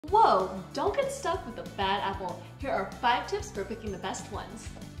Whoa, don't get stuck with a bad apple. Here are 5 tips for picking the best ones.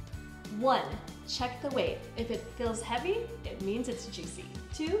 1. Check the weight. If it feels heavy, it means it's juicy.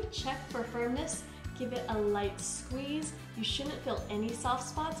 2. Check for firmness. Give it a light squeeze. You shouldn't feel any soft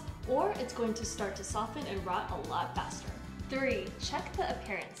spots or it's going to start to soften and rot a lot faster. 3. Check the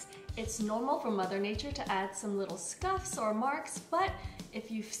appearance. It's normal for Mother Nature to add some little scuffs or marks, but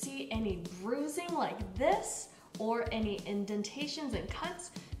if you see any bruising like this or any indentations and cuts,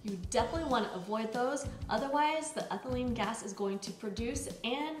 you definitely want to avoid those. Otherwise, the ethylene gas is going to produce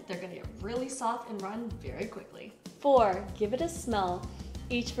and they're going to get really soft and run very quickly. 4. Give it a smell.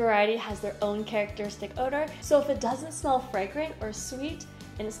 Each variety has their own characteristic odor, so if it doesn't smell fragrant or sweet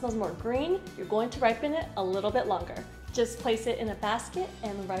and it smells more green, you're going to ripen it a little bit longer. Just place it in a basket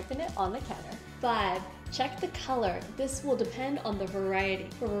and ripen it on the counter. 5. Check the color. This will depend on the variety.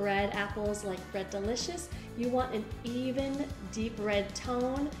 For red apples like Red Delicious, you want an even, deep red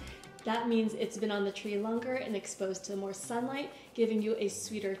tone. That means it's been on the tree longer and exposed to more sunlight, giving you a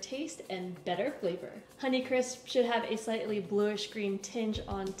sweeter taste and better flavor. Honeycrisp should have a slightly bluish green tinge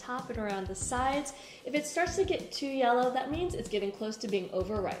on top and around the sides. If it starts to get too yellow, that means it's getting close to being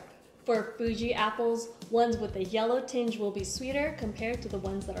overripe. For Fuji apples, ones with a yellow tinge will be sweeter compared to the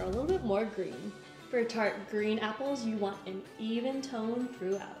ones that are a little bit more green. For tart green apples, you want an even tone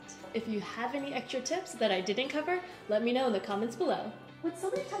throughout. If you have any extra tips that I didn't cover, let me know in the comments below. With so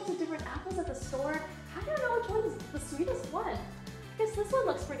many types of different apples at the store, how do you know which one is the sweetest one? I guess this one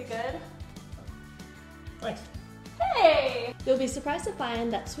looks pretty good. Thanks. Hey! You'll be surprised to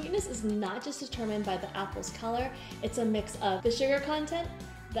find that sweetness is not just determined by the apple's color, it's a mix of the sugar content,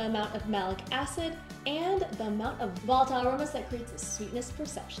 the amount of malic acid, and the amount of volatile aromas that creates a sweetness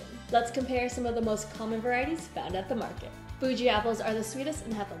perception. Let's compare some of the most common varieties found at the market. Fuji apples are the sweetest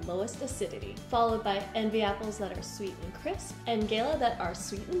and have the lowest acidity, followed by Envy apples that are sweet and crisp, and Gala that are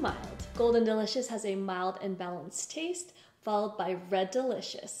sweet and mild. Golden Delicious has a mild and balanced taste, followed by Red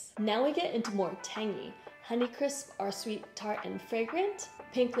Delicious. Now we get into more tangy. Honeycrisp are sweet, tart, and fragrant.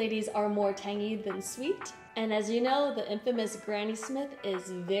 Pink Ladies are more tangy than sweet. And as you know, the infamous Granny Smith is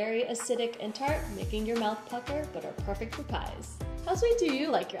very acidic and tart, making your mouth pucker, but are perfect for pies. How sweet do you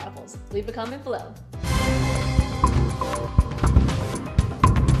like your apples? Leave a comment below.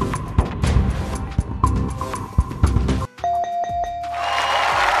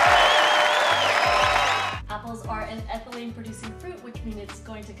 Apples are an ethylene-producing fruit, which means it's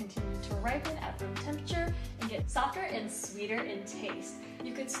going to continue to ripen at room temperature and get softer and sweeter in taste.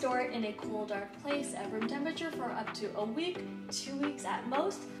 You could store it in a cool, dark place at room temperature for up to a week, 2 weeks at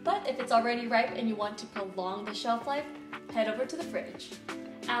most, but if it's already ripe and you want to prolong the shelf life, head over to the fridge.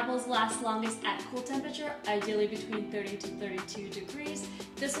 Apples last longest at cool temperature, ideally between 30 to 32 degrees.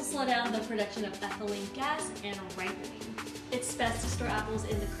 This will slow down the production of ethylene gas and ripening. It's best to store apples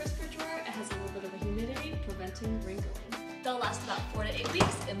in the crisp drawer. It has a little bit of a humidity, preventing wrinkling. They'll last about 4 to 8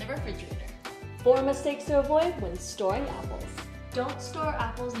 weeks in the refrigerator. 4 mistakes to avoid when storing apples. Don't store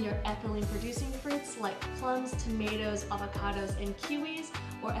apples near ethylene-producing fruits like plums, tomatoes, avocados, and kiwis,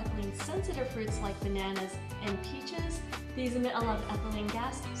 or ethylene-sensitive fruits like bananas and peaches. These emit a lot of ethylene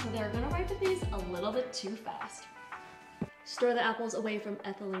gas, so they're going to ripen these a little bit too fast. Store the apples away from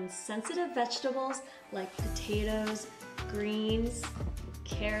ethylene-sensitive vegetables like potatoes, greens,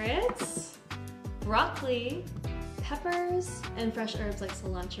 carrots, broccoli, peppers, and fresh herbs like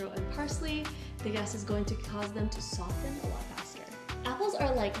cilantro and parsley. The gas is going to cause them to soften a lot faster. Apples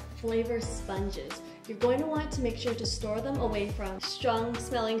are like flavor sponges. You're going to want to make sure to store them away from strong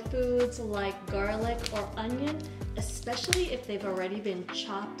smelling foods like garlic or onion, especially if they've already been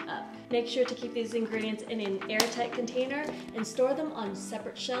chopped up. Make sure to keep these ingredients in an airtight container and store them on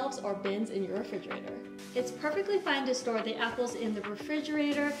separate shelves or bins in your refrigerator. It's perfectly fine to store the apples in the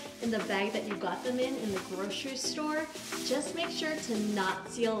refrigerator in the bag that you got them in the grocery store. Just make sure to not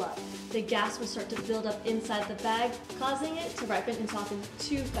seal up. The gas will start to build up inside the bag, causing it to ripen and soften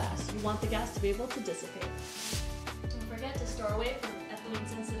too fast. You want the gas to be able to dissipate. Don't forget to store away from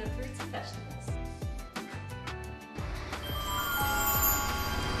ethylene-sensitive fruits and vegetables.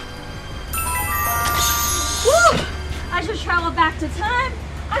 Woo! I should travel back to time.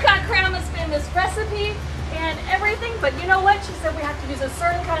 I got Grandma's famous recipe and everything, but you know what? She said we have to use a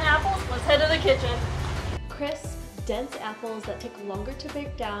certain kind of apples. Let's head to the kitchen. Crisp, dense apples that take longer to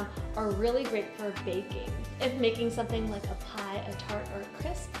break down are really great for baking. If making something like a pie, a tart, or a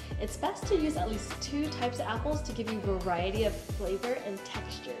crisp, it's best to use at least 2 types of apples to give you variety of flavor and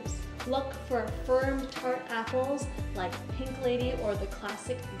textures. Look for firm tart apples like Pink Lady or the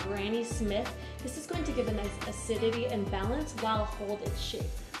classic Granny Smith. This is going to give a nice acidity and balance while hold its shape,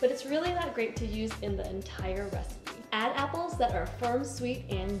 but it's really not great to use in the entire recipe. Add apples that are firm, sweet,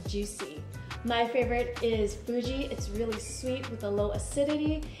 and juicy. My favorite is Fuji. It's really sweet with a low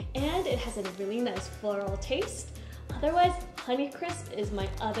acidity, and it has a really nice floral taste. Otherwise, Honeycrisp is my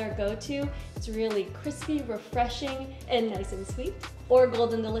other go-to. It's really crispy, refreshing, and nice and sweet. Or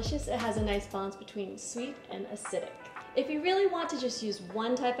Golden Delicious, it has a nice balance between sweet and acidic. If you really want to just use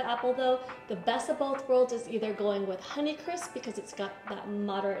one type of apple though, the best of both worlds is either going with Honeycrisp because it's got that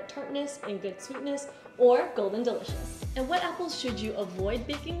moderate tartness and good sweetness, or Golden Delicious. And what apples should you avoid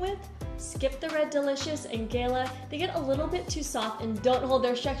baking with? Skip the Red Delicious and Gala. They get a little bit too soft and don't hold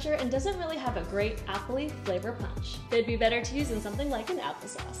their structure and doesn't really have a great appley flavor punch. They'd be better to use in something like an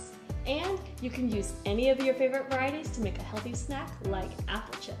applesauce. And you can use any of your favorite varieties to make a healthy snack like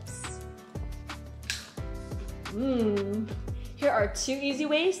apple chips. Here are 2 easy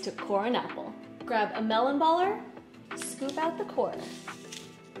ways to core an apple. Grab a melon baller, scoop out the core.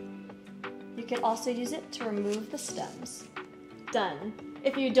 You can also use it to remove the stems. Done.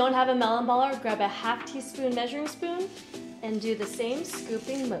 If you don't have a melon baller, grab a ½ teaspoon measuring spoon and do the same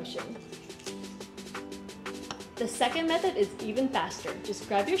scooping motion. The second method is even faster. Just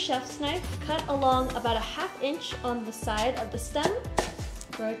grab your chef's knife, cut along about a ½ inch on the side of the stem,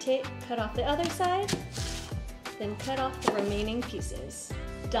 rotate, cut off the other side, then cut off the remaining pieces.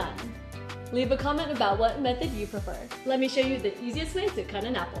 Done. Leave a comment about what method you prefer. Let me show you the easiest way to cut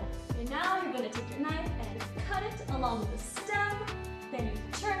an apple. And now you're going to take your knife and cut it along the stem, then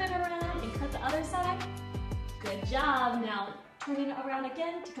you turn it around and cut the other side. Good job. Now turn it around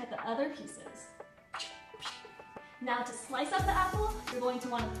again to cut the other pieces. Now to slice up the apple, you're going to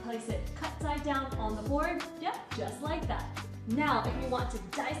want to place it cut side down on the board. Yep, just like that. Now if you want to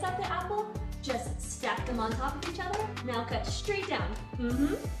dice up the apple, just stack them on top of each other. Now cut straight down.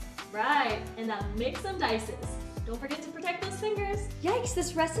 Right, and now make some dices. Don't forget to protect those fingers. Yikes,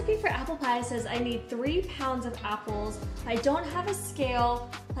 this recipe for apple pie says I need 3 pounds of apples. I don't have a scale.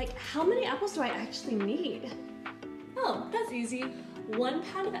 Like, how many apples do I actually need? Oh, that's easy. 1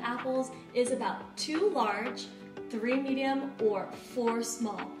 pound of apples is about 2 large, 3 medium, or 4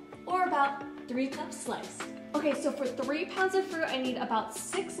 small, or about 3 cups sliced. Okay, so for 3 pounds of fruit, I need about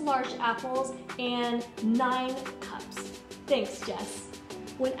 6 large apples and 9 cups. Thanks, Jess.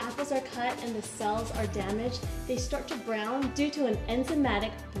 When apples are cut and the cells are damaged, they start to brown due to an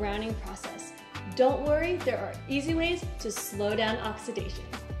enzymatic browning process. Don't worry, there are easy ways to slow down oxidation.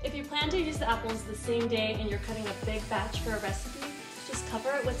 If you plan to use the apples the same day and you're cutting a big batch for a recipe, just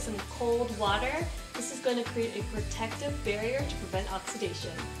cover it with some cold water. This is going to create a protective barrier to prevent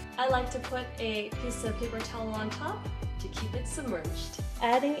oxidation. I like to put a piece of paper towel on top to keep it submerged.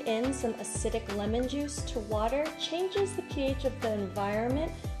 Adding in some acidic lemon juice to water changes the pH of the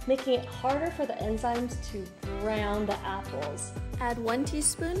environment, making it harder for the enzymes to brown the apples. Add 1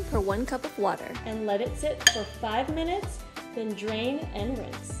 teaspoon per 1 cup of water and let it sit for 5 minutes, then drain and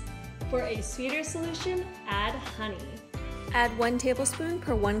rinse. For a sweeter solution, add honey. Add 1 tablespoon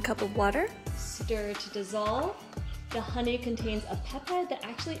per 1 cup of water. Stir to dissolve. The honey contains a peptide that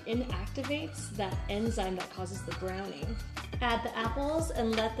actually inactivates that enzyme that causes the browning. Add the apples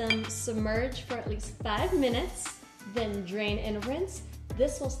and let them submerge for at least 5 minutes, then drain and rinse.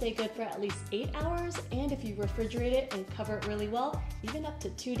 This will stay good for at least 8 hours, and if you refrigerate it and cover it really well, even up to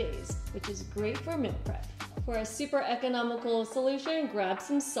 2 days, which is great for meal prep. For a super economical solution, grab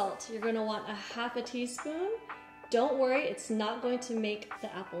some salt. You're going to want a ½ teaspoon. Don't worry, it's not going to make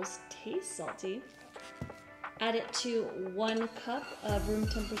the apples taste salty. Add it to 1 cup of room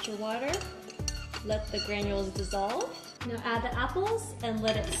temperature water. Let the granules dissolve. Now add the apples and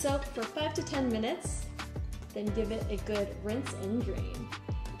let it soak for 5 to 10 minutes. Then give it a good rinse and drain.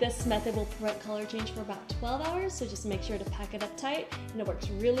 This method will prevent color change for about 12 hours, so just make sure to pack it up tight, and it works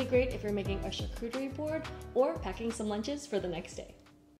really great if you're making a charcuterie board or packing some lunches for the next day.